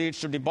wine, which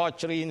leads to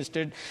debauchery.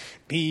 Instead,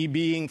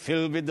 being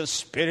filled with the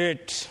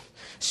Spirit,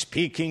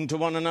 speaking to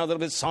one another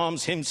with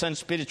psalms, hymns, and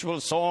spiritual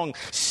song,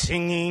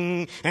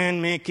 singing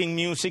and making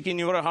music in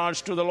your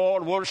hearts to the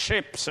Lord.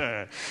 Worship,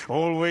 sir.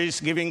 Always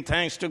giving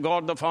thanks to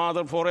God the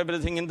Father for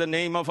everything in the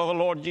name of our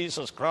Lord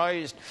Jesus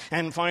Christ.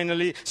 And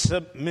finally,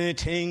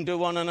 submitting to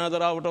one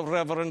another out of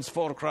reverence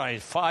for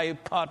Christ.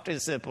 5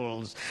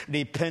 participles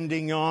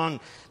depending on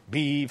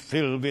be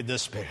filled with the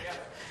Spirit.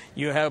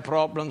 You have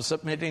problems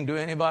submitting to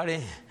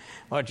anybody?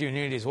 What you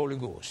need is Holy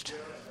Ghost.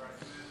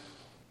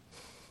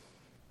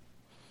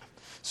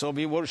 So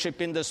we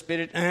worship in the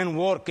Spirit and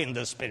work in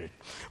the Spirit.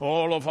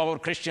 All of our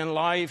Christian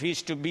life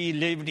is to be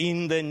lived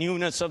in the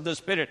newness of the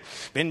Spirit.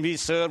 When we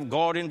serve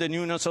God in the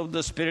newness of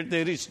the Spirit,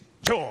 there is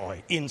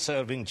joy in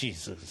serving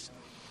Jesus.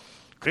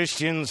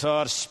 Christians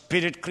are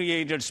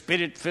Spirit-created,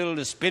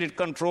 Spirit-filled,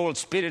 Spirit-controlled,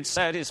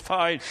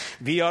 Spirit-satisfied.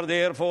 We are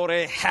therefore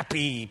a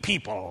happy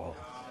people.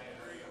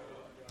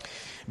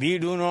 We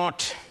do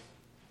not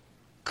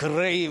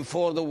crave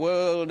for the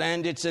world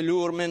and its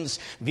allurements.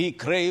 We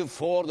crave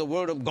for the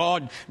Word of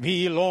God.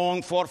 We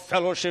long for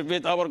fellowship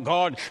with our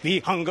God. We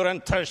hunger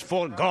and thirst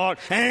for God,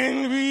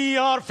 and we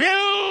are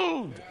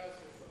filled.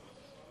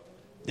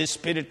 The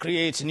Spirit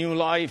creates new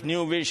life,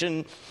 new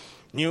vision,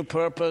 new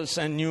purpose,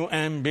 and new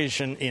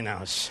ambition in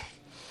us.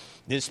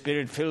 The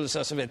Spirit fills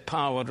us with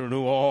power to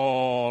do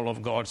all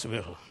of God's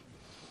will.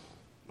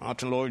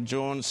 Martin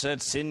Lloyd-Jones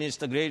said, sin is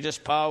the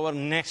greatest power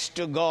next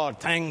to God.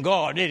 Thank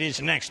God it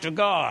is next to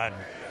God.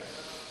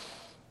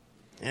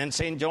 And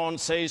St. John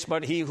says,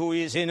 but he who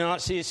is in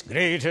us is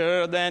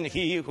greater than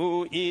he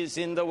who is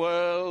in the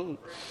world.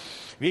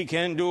 We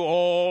can do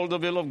all the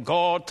will of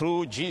God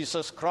through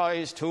Jesus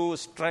Christ, who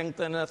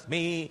strengtheneth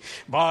me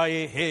by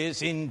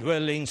his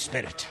indwelling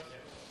Spirit.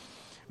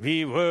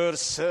 We were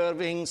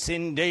serving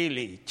sin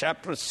daily.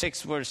 Chapter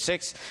 6, verse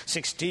 6,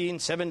 16,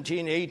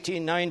 17,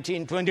 18,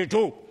 19,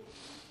 22.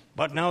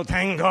 But now,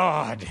 thank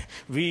God,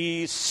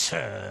 we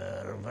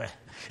serve.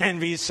 And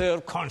we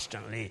serve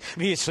constantly.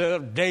 We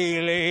serve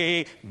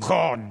daily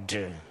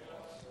God.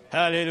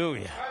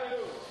 Hallelujah.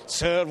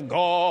 Serve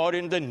God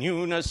in the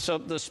newness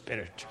of the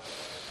Spirit.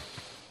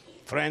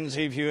 Friends,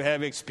 if you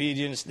have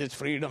experienced this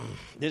freedom,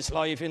 this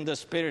life in the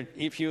Spirit,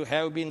 if you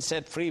have been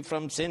set free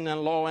from sin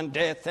and law and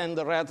death and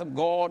the wrath of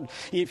God,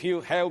 if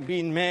you have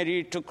been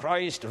married to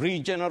Christ,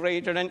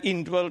 regenerated and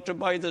indwelt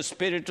by the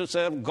Spirit to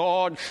serve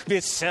God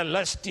with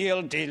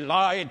celestial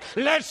delight,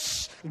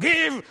 let's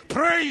give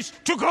praise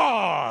to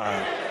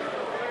God.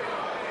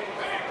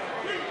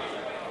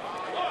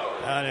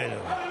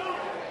 Hallelujah.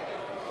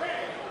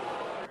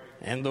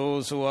 And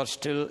those who are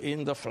still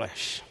in the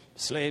flesh,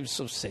 slaves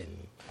of sin,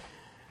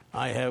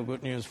 I have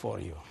good news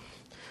for you.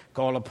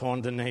 Call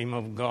upon the name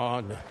of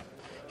God.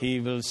 He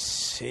will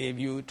save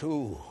you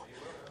too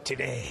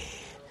today.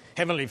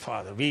 Heavenly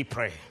Father, we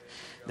pray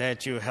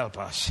that you help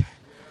us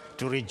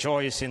to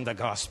rejoice in the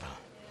gospel,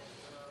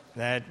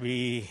 that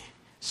we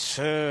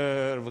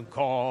Serve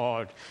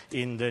God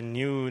in the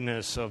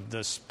newness of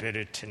the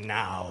Spirit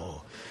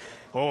now.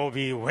 Oh,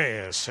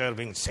 beware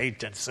serving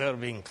Satan,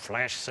 serving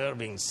flesh,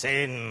 serving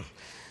sin,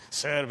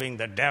 serving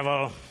the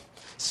devil,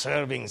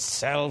 serving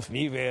self.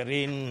 We were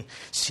in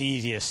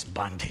serious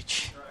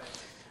bondage.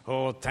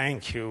 Oh,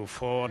 thank you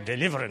for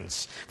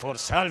deliverance, for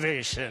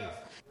salvation.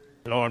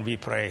 Lord, we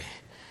pray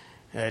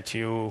that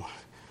you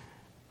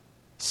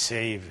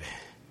save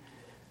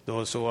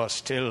those who are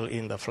still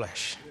in the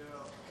flesh.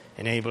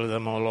 Enable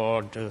them, O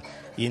Lord,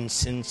 in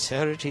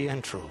sincerity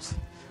and truth,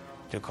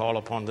 to call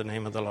upon the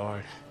name of the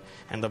Lord.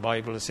 And the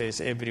Bible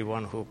says,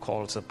 everyone who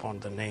calls upon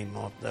the name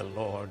of the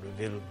Lord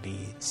will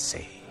be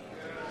saved.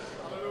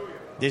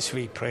 This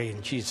we pray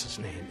in Jesus'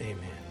 name.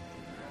 Amen.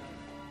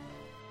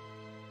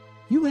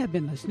 You have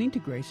been listening to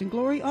Grace and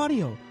Glory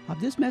audio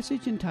of this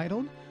message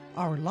entitled,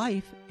 Our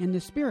Life in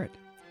the Spirit.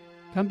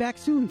 Come back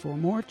soon for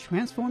more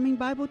transforming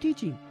Bible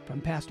teaching from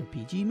Pastor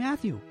P.G.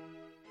 Matthew.